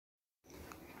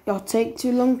it'll take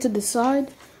too long to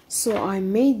decide. So I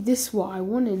made this what I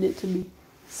wanted it to be.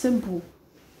 Simple.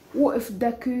 What if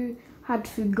Deku had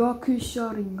fugaku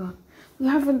Sharingan? We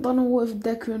haven't done a what if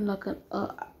Deku in like a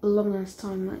long ass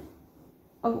time. Like,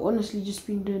 I've honestly just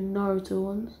been doing Naruto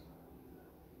ones.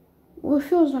 Well, it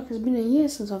feels like it's been a year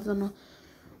since I've done a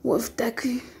what if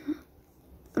Deku.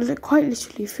 Like, quite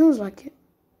literally, it feels like it.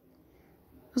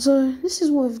 So this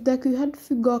is what if Deku had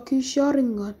fugaku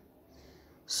Sharingan.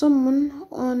 Someone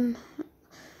on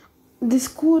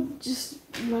Discord just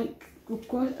like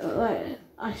request,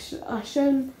 I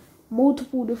shown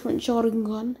multiple different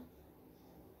Sharingan.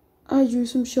 I drew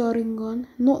some Sharingan,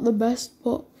 not the best,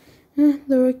 but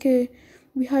they're okay.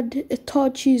 We had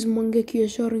Itachi's Mangekyo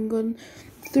Sharingan,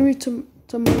 3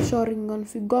 Tomo Sharingan,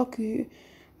 Fugaku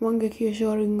Mangekyo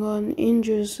Sharingan,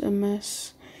 Inja's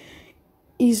MS,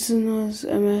 Izuna's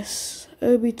MS,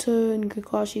 Obito and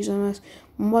Kakashi's MS,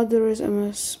 Madara's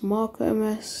MS, Marka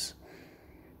MS,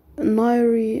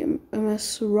 Nairi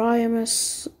MS, Rai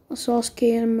MS,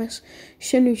 Sasuke MS,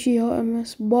 Shin Uchiha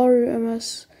MS, Baru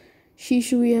MS,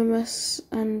 Shishui MS,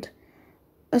 and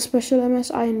a special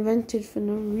MS I invented for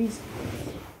no reason.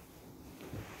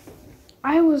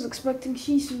 I was expecting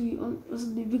Shishui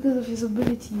honestly because of his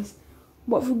abilities,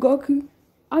 but for Goku,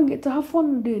 I get to have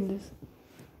fun doing this.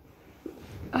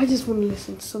 I just want to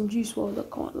listen to some Juice WRLD,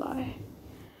 I can't lie.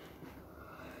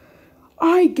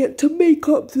 I get to make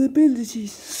up the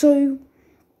abilities. So,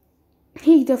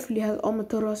 he definitely has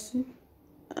Amaterasu.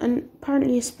 And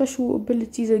apparently his special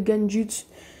abilities are Genjutsu.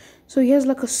 So he has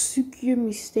like a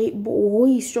Tsukuyomi state, but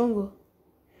way stronger.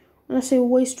 When I say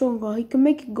way stronger, he can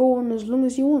make it go on as long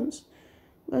as he wants.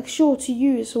 Like, sure, to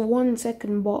you it's a 1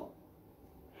 second, but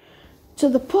to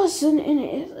the person in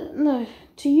it, no.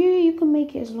 To you, you can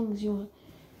make it as long as you want.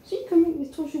 So you can make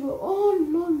this torture go on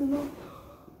and on and on.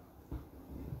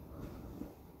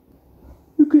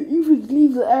 You could even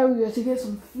leave the area to get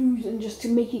some food and just to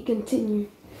make it continue.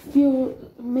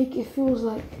 Make it feels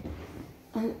like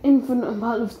an infinite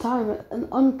amount of time, an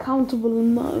uncountable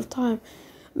amount of time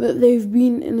that they've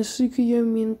been in a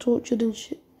Tsukuyomi and tortured and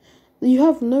shit. You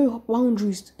have no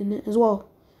boundaries in it as well.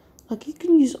 Like, you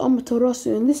can use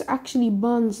Amaterasu and this actually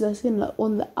burns their skin like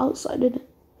on the outside, innit?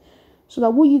 So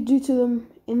that what you do to them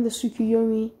in the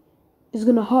Tsukuyomi is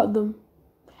gonna hurt them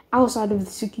outside of the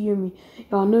Tsukuyomi.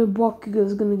 Y'all know Bakugo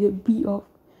is gonna get beat up.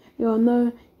 Y'all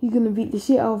know he's gonna beat the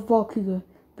shit out of Bakugo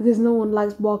because no one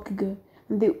likes Bakugo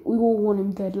and we all want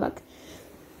him dead. Like,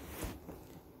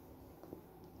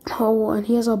 oh, and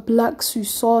he has a black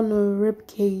Susanoo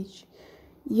ribcage.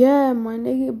 Yeah, my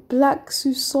nigga, black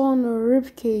Susanoo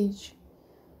ribcage.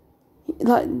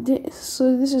 Like,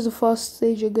 so this is the first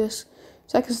stage, I guess.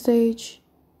 Second stage.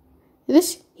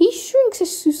 He shrinks his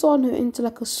Susanoo into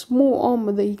like a small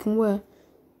armor that he can wear.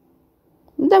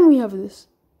 And then we have this.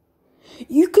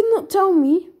 You cannot tell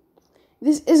me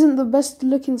this isn't the best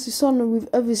looking Susanoo we've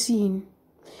ever seen.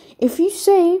 If you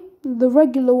say the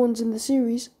regular ones in the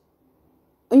series,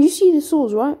 and you see the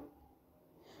swords, right?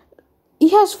 He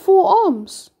has 4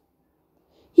 arms.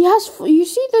 You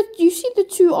see the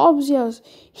 2 arms he has.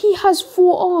 He has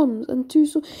 4 arms and 2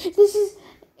 swords.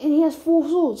 And he has 4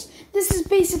 swords. This is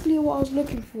basically what I was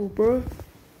looking for, bro.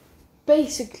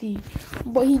 Basically.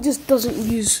 But he just doesn't have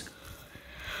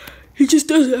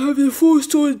the 4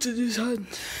 swords in his hand.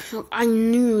 Look, I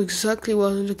knew exactly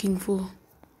what I was looking for.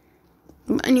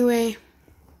 But anyway.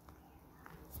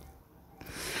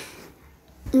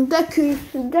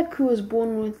 Deku was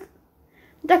born with...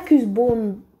 Deku's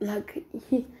born, like,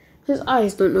 his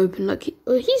eyes don't open. Like,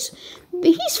 he's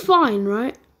fine,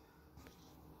 right?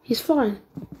 He's fine.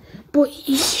 But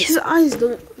his eyes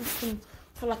don't open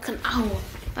for like an hour.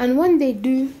 And when they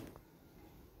do,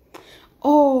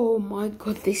 oh my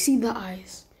god, they see the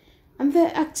eyes. And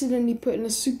they're accidentally put in a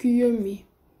Tsukuyomi.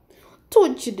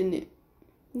 Tortured in it.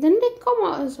 Then they come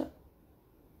out as a...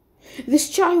 This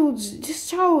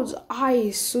child's eye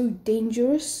is so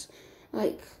dangerous.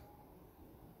 Like,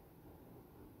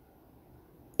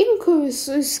 Inko is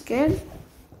so scared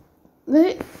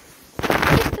that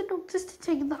if the doctors to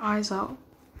take the eyes out,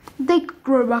 they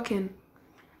grow back in.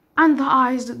 And the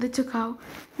eyes that they took out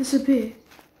disappear.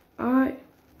 Alright?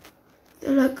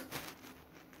 They're like,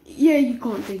 yeah, you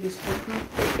can't take his quirk. Right?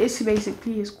 It's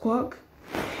basically his quirk.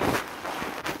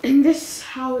 And this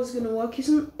how it's gonna work.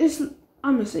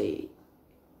 I'm gonna say,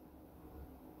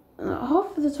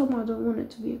 half of the time I don't want it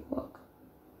to be a quirk.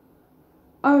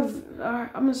 I'm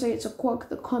gonna say it's a quirk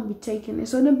that can't be taken.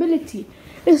 It's an ability.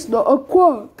 It's not a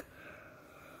quirk.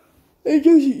 It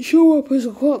doesn't show up as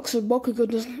a quirk, so Bakugo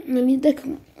doesn't.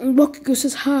 And Bakugo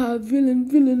says, "Ha,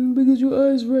 villain, because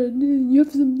your eye's red. You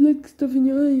have some black stuff in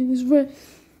your eye and it's red."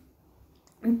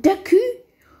 Deku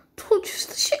tortures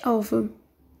the shit out of him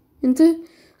into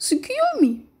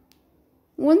Tsukuyomi.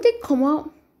 When they come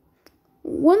out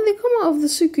of the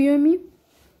Tsukuyomi,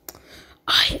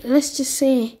 let's just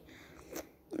say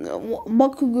what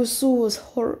Bakugo saw was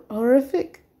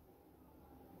horrific.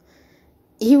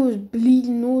 He was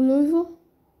bleeding all over.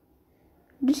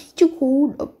 The teacher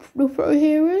called up the pro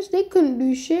heroes. They couldn't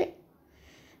do shit.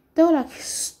 They were like,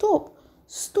 stop,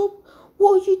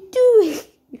 what are you doing?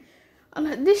 And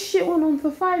like, this shit went on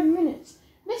for 5 minutes.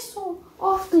 This time,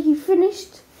 after he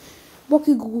finished,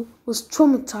 Bakugo was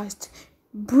traumatized,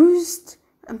 bruised,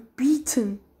 and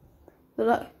beaten.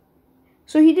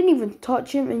 So he didn't even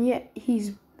touch him, and yet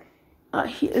it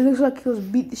looks like he was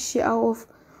beat the shit out of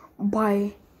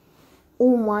by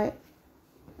All Might,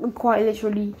 quite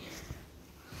literally.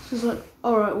 So it's like,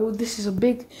 alright, well, this is a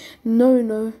big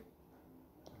no-no.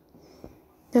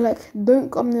 They're like,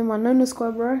 don't come near my no-no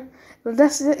squad, bro. But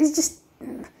that's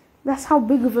how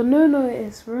big of a no-no it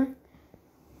is, bro.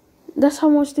 That's how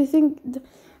much they think.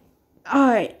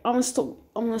 Alright, I'm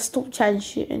gonna stop chatting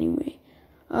shit anyway.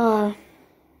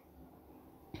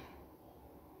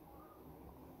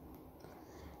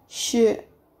 Shit.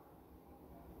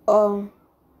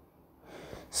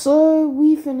 So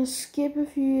we finna skip a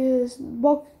few years.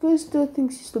 Bakugo still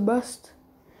thinks he's the best.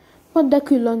 But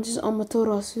Deku learns his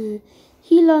Amaterasu.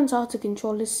 He learns how to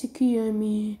control his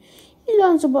Tsukuyomi. He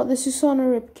learns about the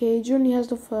Susanoo ribcage. Only has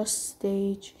the first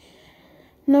stage.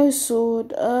 No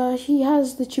sword. He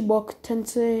has the Chibok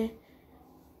Tensei.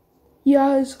 He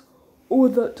has all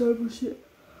that type of shit.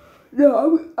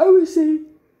 No, I would say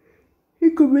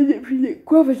he could manipulate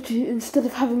gravity instead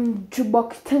of having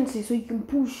Chibok Tensei, so you can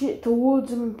pull shit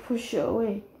towards him and push it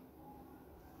away.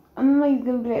 I'm not even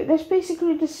gonna be like, that's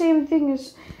basically the same thing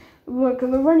as like the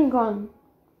Rinnegan.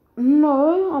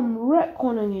 No, I'm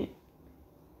retconning it.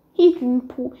 He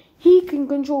can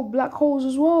control black holes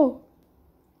as well.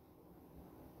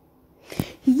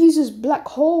 He uses black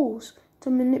holes to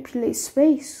manipulate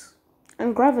space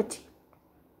and gravity,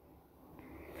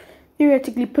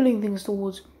 theoretically pulling things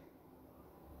towards him.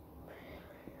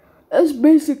 That's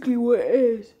basically what it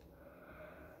is.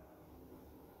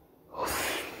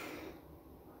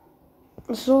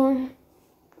 So,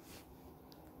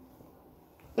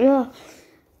 yeah.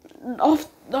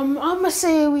 I'm gonna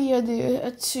say we do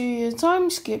a 2-year time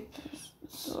skip.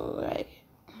 So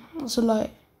it's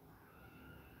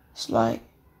like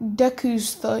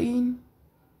Deku's 13.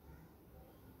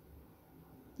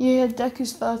 Yeah,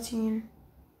 Deku's 13.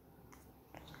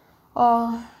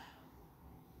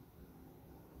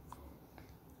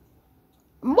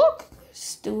 Mark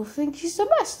still think he's the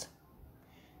best.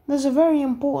 There's a very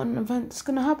important event that's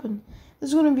gonna happen.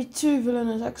 There's gonna be 2 villain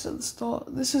attacks at the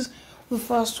start. This is the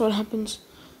first one happens.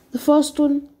 The first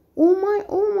one, All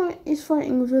Might is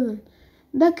fighting a villain.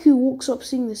 Deku walks up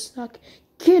seeing this, like,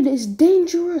 kid is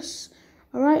dangerous.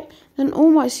 Alright? Then All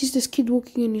Might sees this kid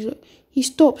walking in, he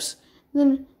stops.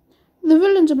 Then the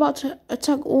villain's about to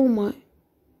attack All Might.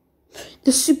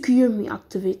 The Tsukuyomi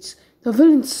activates. The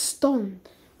villain's stunned.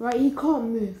 Right? He can't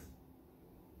move.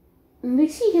 And they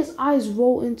see his eyes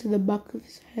roll into the back of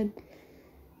his head.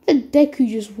 Then Deku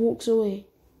just walks away.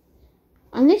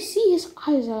 And they see his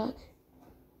eyes are like...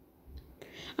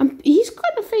 And he's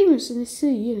kind of famous in the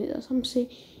city, you know. That's what I'm saying.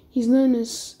 He's known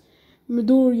as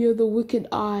Midoriya the Wicked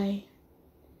Eye.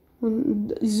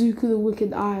 Izuku the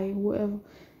Wicked Eye, whatever.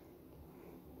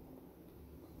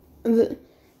 And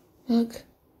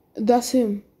that's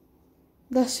him.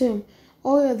 That's him.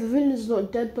 Oh yeah, the villain's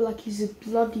not dead, but like he's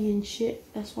bloody and shit.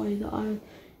 That's why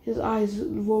his eyes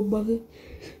roll bugging.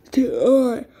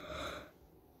 Alright.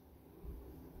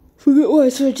 Forget what I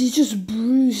said. He's just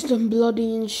bruised and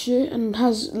bloody and shit, and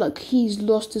he's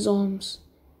lost his arms.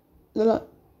 Like,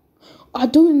 I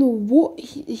don't know what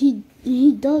he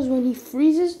does when he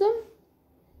freezes them.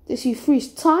 Does he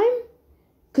freeze time?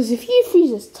 Because if he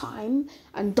freezes time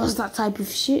and does that type of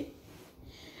shit,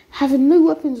 having no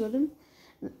weapons on him,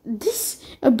 this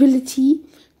ability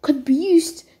could be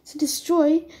used to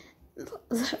destroy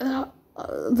the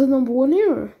 #1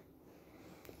 hero.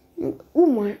 Oh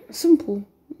my, simple.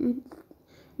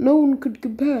 No one could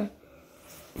compare.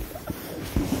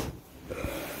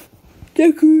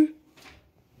 Deku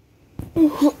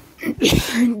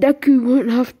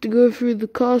won't have to go through the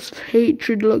cast of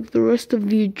hatred like the rest of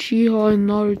the Uchiha in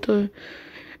Naruto.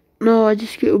 No, I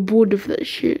just get bored of that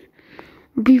shit.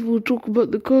 People talk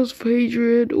about the cause of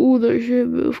hatred, all that shit,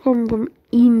 but it's coming from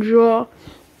Indra.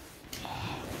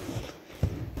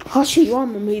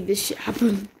 Hashirama made this shit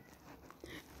happen.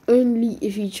 Only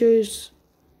if he chose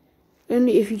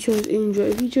Indra. If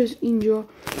he chose Indra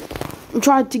and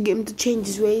tried to get him to change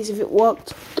his ways, if it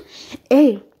worked,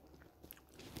 Hey,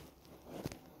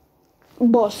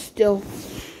 but still.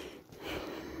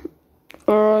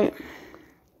 Alright.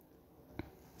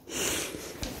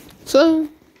 So,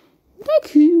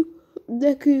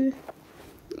 Deku,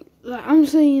 like I'm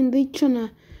saying, they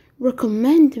tryna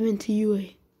recommend him into UA.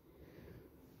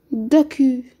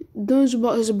 Deku knows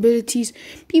about his abilities.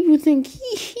 People think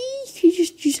he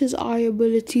just uses his eye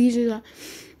abilities,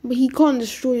 but he can't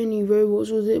destroy any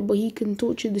robots with it. But he can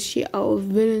torture the shit out of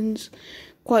villains,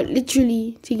 quite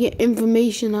literally, to get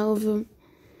information out of them.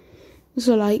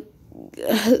 So like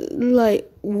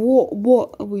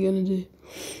what are we gonna do?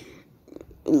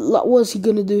 Like what's he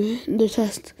gonna do in the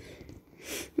test?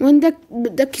 When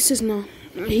Deku says no,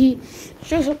 he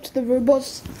shows up to the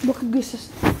robots. Fugakus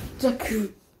says,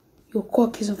 Deku, your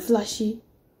quirk isn't flashy.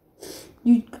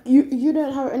 You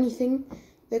don't have anything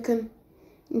that can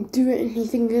do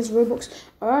anything against robots.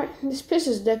 Alright, this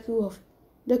pisses Deku off.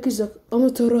 Deku's like,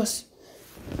 Amaterasu.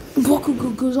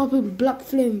 Bakugo goes up in black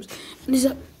flames, and he's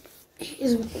like,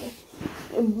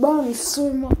 it burns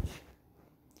so much.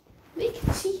 They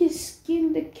can see his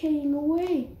skin decaying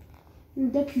away.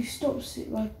 And Deku stops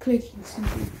it by clicking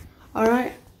something.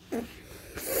 Alright?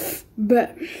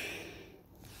 But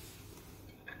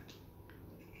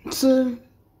so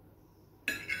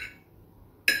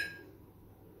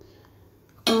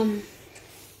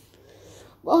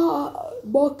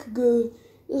Bakugo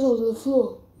is on the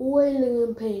floor, wailing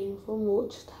in pain from what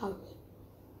just happened.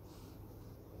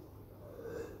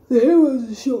 The heroes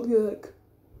are shocked, like,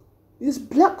 this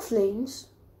Black Flames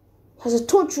has a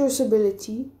torturous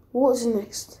ability. What's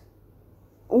next?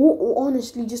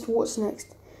 Honestly, just what's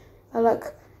next? I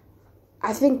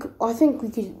think we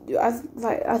could do.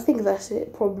 I think that's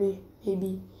it. Probably,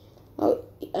 maybe.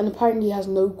 And apparently, he has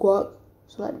no quirk.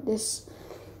 So like this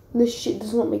shit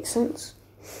does not make sense.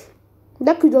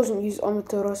 Deku doesn't use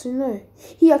Amaterasu, no.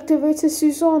 He activated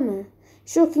Susanoo,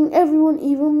 shocking everyone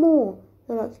even more.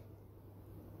 They're like,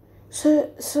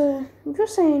 so you're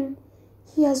saying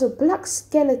he has a black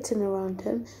skeleton around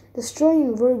him,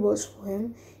 destroying robots for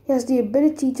him. He has the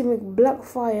ability to make black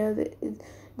fire that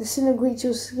disintegrates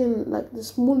your skin like the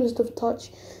smallest of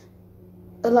touch,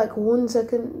 like 1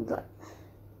 second, like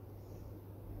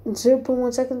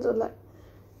 0.1 seconds, or like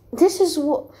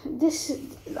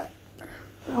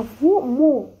what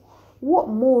more? What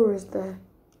more is there?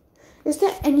 Is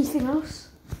there anything else?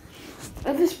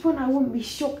 At this point, I wouldn't be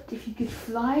shocked if he could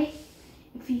fly,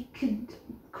 if he could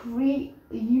create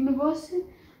a universe.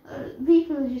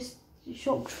 People are just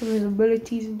shocked from his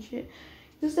abilities and shit.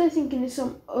 Because they're thinking it's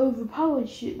some overpowered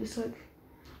shit. It's like,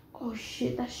 oh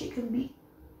shit, that shit can be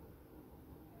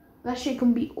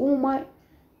All Might,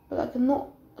 but like not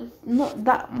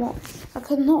that much. Like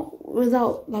not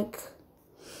without like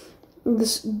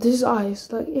his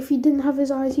eyes. Like if he didn't have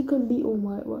his eyes, he couldn't be All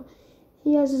Might. But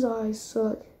he has his eyes, so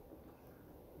like,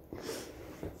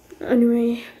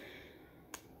 anyway,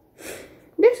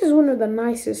 this is one of the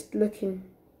nicest looking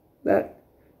that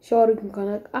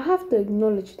Sharingan. I have to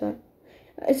acknowledge that.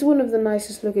 It's one of the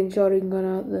nicest looking Sharingan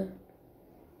out there.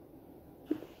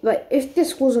 Like, if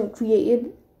this wasn't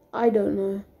created, I don't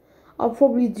know. I'll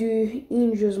probably do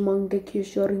Indra's Mangekyo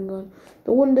Sharingan.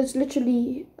 The one that's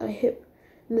literally a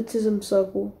hypnotism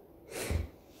circle.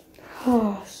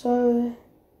 So,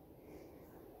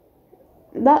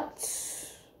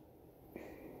 that's...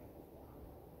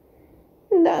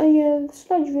 the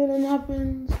sludge villain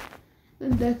happens.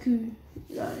 And Deku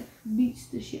beats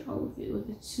the shit out of it with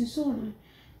its Susanoo.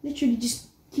 Literally just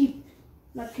he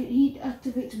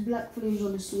activates black flames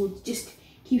on his sword, just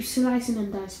keeps slicing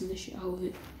and dicing the shit out of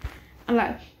it. And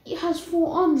like, it has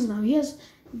 4 arms now. He has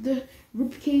the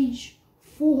ribcage,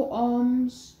 4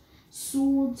 arms,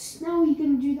 swords. Now he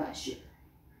can do that shit.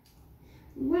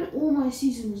 When all my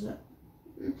seasons like,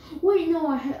 wait, no,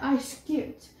 I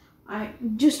skipped. I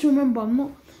just remember, I'm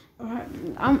not. Alright,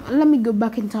 let me go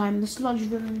back in time. The sludge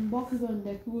villain, Bakugo and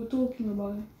Deku were talking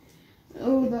about it.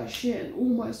 All that shit, and All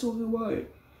Might's talking about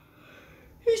it.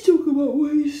 He's talking about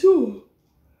what he saw.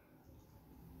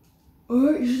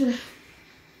 Alright,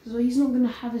 so he's not gonna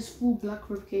have his full black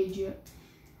ribcage yet.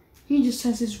 He just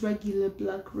has his regular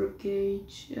black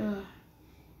ribcage.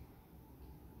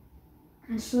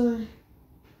 And so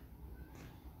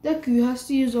Deku has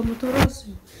to use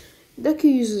Amaterasu. Deku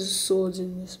uses swords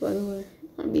in this, by the way.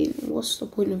 I mean, what's the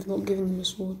point of not giving him a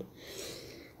sword?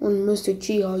 When most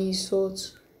Uchiha use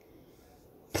swords.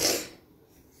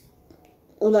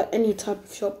 Or like any type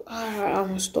of shop. I'm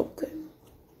gonna stop going.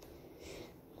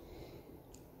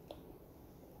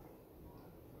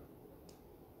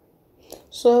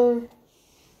 So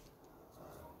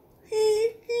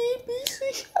he beats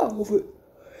the shit out of it.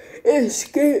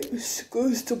 escapes,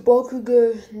 goes to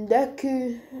Bakugo, and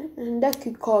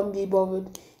Deku can't be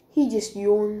bothered. He just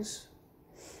yawns.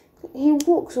 He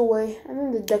walks away,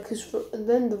 and then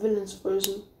the villain's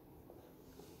frozen.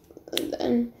 And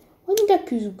then when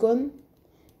Deku's gone,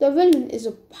 the villain is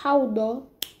a powder.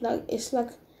 It's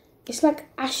like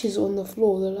ashes on the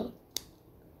floor. They're like,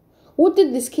 what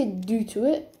did this kid do to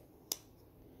it?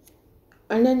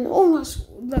 And then all that's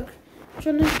like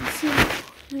trying to see,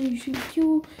 you should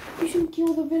kill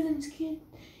the villain's kid.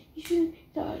 You should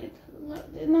no,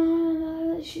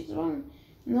 that shit's wrong.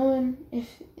 Knowing if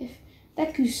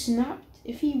Deku snapped,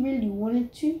 if he really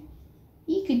wanted to,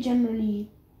 he could generally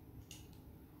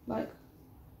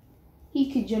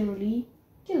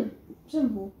kill him.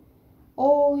 Simple.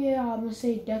 Oh yeah, I'm gonna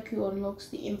say Deku unlocks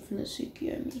the infinite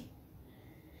Tsukuyomi.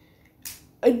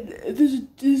 And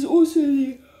there's also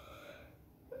the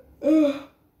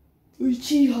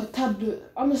Uchiha tablet.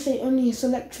 I'm gonna say only a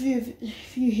select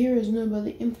few heroes know about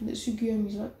the infinite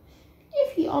Tsukuyomi. Like,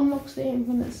 if he unlocks the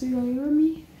infinite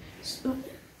Tsukuyomi,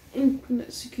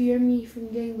 from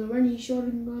getting the Renny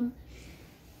Sharingan,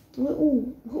 we're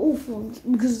all frogs,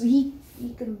 because he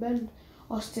can bend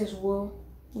us as well,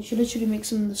 which literally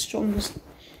makes him the strongest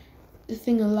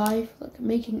thing alive, like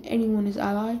making anyone his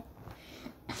ally.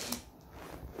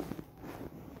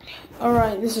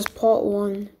 Alright, this is part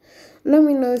 1. Let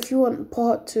me know if you want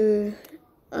part 2,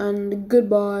 and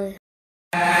goodbye.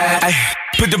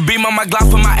 Put the beam on my Glock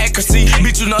for my accuracy.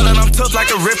 Bitch, you know that I'm tough like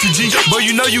a refugee. But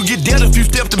you know you get dead if you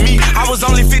step to me. I was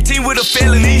only 15 with a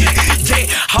felony. Yeah,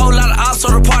 whole lot of ops, so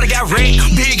the party got wrecked.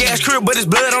 Big ass crib, but it's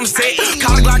blood on the set.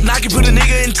 Call a Glock Nike, put a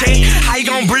nigga in check. How you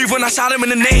gon' breathe when I shot him in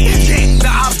the neck? Yeah,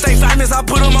 the ops stay famous, I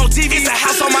put him on TV. It's a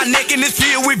house on my neck and it's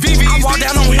filled with VV. I walked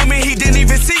down on him and he didn't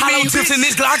even see me. Hollow tips in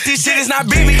this Glock, this shit is not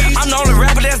BB. I'm the only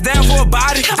rapper that's down for a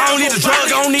body. I don't need a drug,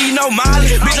 I don't need no molly.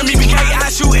 Bitch, I'm EBK,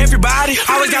 I shoot everybody.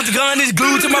 Always got the gun, it's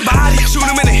glued to my body. Shoot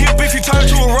him in the hip if you turn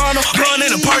to a runner. Gun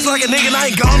in the purse like a nigga, I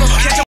ain't gonna catch him.